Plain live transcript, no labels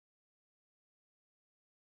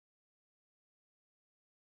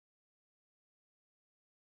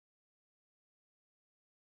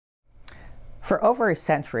For over a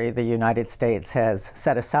century, the United States has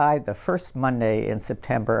set aside the first Monday in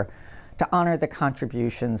September to honor the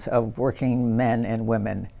contributions of working men and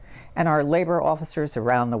women. And our labor officers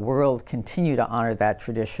around the world continue to honor that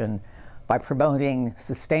tradition by promoting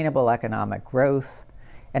sustainable economic growth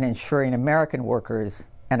and ensuring American workers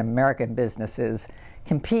and American businesses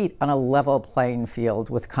compete on a level playing field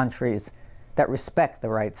with countries that respect the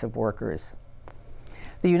rights of workers.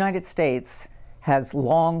 The United States has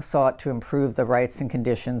long sought to improve the rights and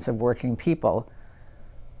conditions of working people.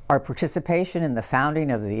 Our participation in the founding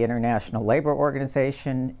of the International Labor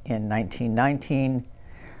Organization in 1919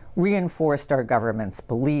 reinforced our government's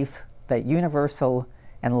belief that universal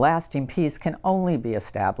and lasting peace can only be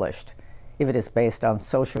established if it is based on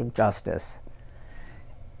social justice.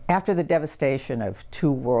 After the devastation of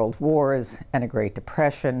 2 world wars and a Great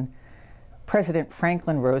Depression, President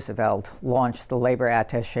Franklin Roosevelt launched the Labor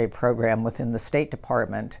Attaché Program within the State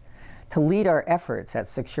Department to lead our efforts at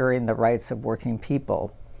securing the rights of working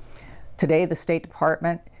people. Today, the State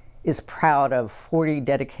Department is proud of 40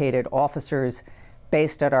 dedicated officers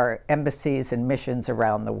based at our embassies and missions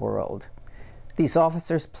around the world. These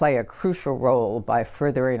officers play a crucial role by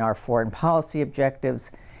furthering our foreign policy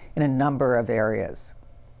objectives in a number of areas.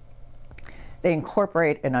 They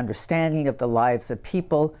incorporate an understanding of the lives of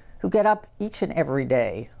people who get up each and every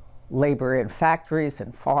day, labor in factories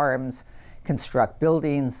and farms, construct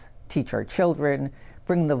buildings, teach our children,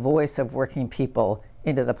 bring the voice of working people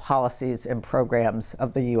into the policies and programs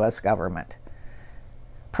of the U.S. government.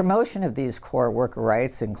 Promotion of these core worker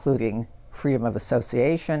rights, including freedom of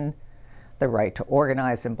association, the right to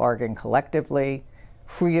organize and bargain collectively,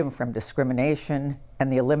 freedom from discrimination,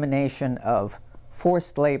 and the elimination of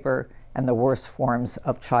forced labor and the worst forms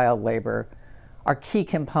of child labor, are key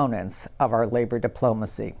components of our labor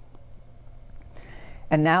diplomacy.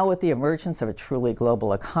 And now, with the emergence of a truly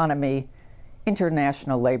global economy,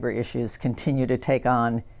 international labor issues continue to take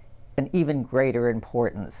on an even greater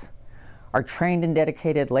importance. Our trained and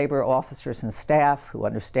dedicated labor officers and staff who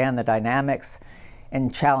understand the dynamics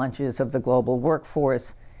and challenges of the global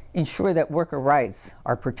workforce ensure that worker rights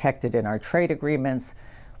are protected in our trade agreements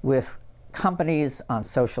with companies on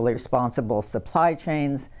socially responsible supply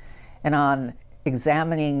chains and on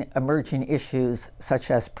examining emerging issues such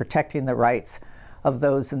as protecting the rights of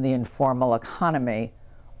those in the informal economy,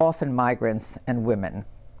 often migrants and women.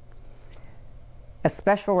 As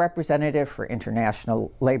Special Representative for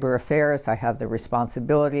International Labor Affairs, I have the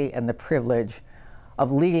responsibility and the privilege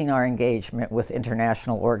of leading our engagement with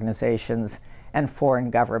international organizations and foreign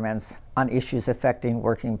governments on issues affecting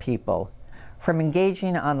working people. From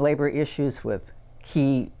engaging on labor issues with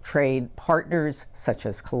key trade partners such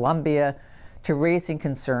as Colombia, to raising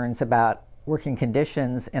concerns about working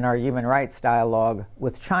conditions in our human rights dialogue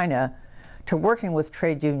with China, to working with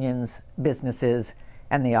trade unions, businesses,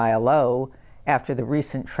 and the ILO after the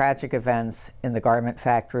recent tragic events in the garment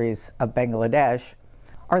factories of Bangladesh,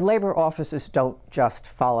 our labor officers don't just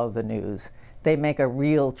follow the news. They make a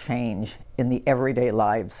real change in the everyday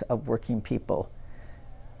lives of working people.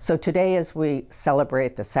 So today, as we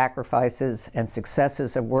celebrate the sacrifices and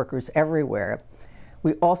successes of workers everywhere,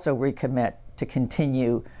 we also recommit to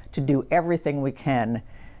continue to do everything we can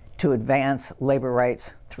to advance labor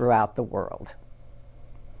rights throughout the world.